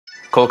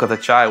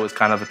Kolkata chai was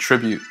kind of a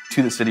tribute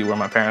to the city where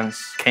my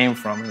parents came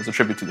from. It was a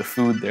tribute to the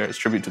food there, it's a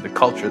tribute to the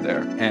culture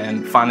there,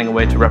 and finding a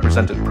way to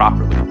represent it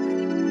properly.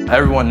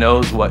 Everyone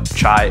knows what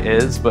chai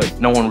is, but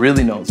no one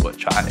really knows what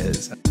chai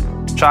is.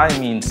 Chai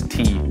means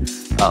tea,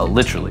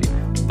 literally,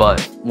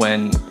 but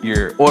when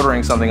you're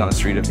ordering something on the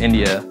street of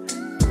India,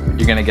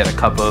 you're gonna get a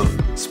cup of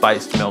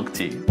spiced milk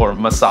tea or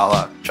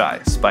masala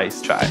chai,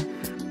 spiced chai.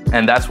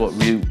 And that's what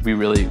we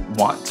really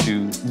want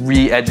to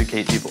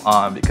re-educate people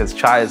on, because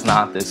chai is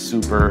not this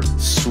super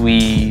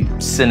sweet,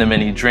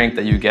 cinnamony drink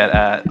that you get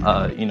at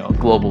a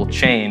global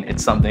chain.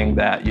 It's something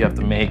that you have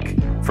to make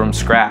from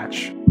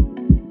scratch.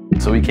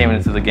 So we came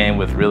into the game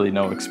with really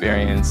no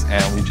experience,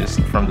 and we just,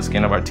 from the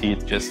skin of our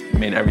teeth, just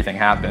made everything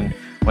happen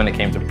when it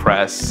came to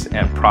press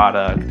and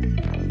product.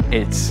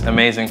 It's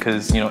amazing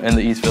because, in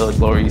the East Village,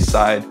 Lower East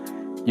Side,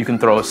 you can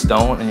throw a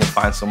stone and you'll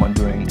find someone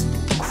doing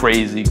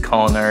crazy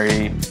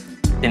culinary,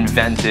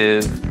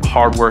 inventive,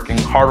 harder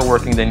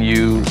working than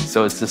you.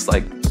 So it's just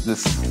like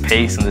this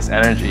pace and this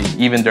energy.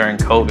 Even during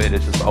COVID,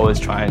 it's just always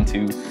trying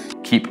to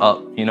keep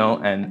up,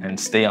 and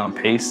stay on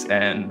pace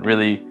and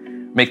really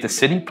make the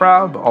city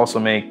proud, but also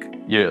make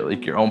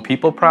your own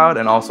people proud,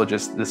 and also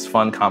just this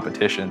fun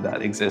competition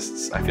that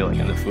exists, I feel like,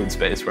 in the food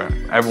space, where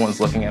everyone's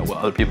looking at what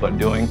other people are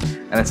doing,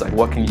 and it's like,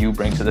 what can you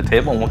bring to the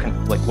table, and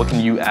what can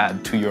you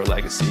add to your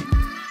legacy?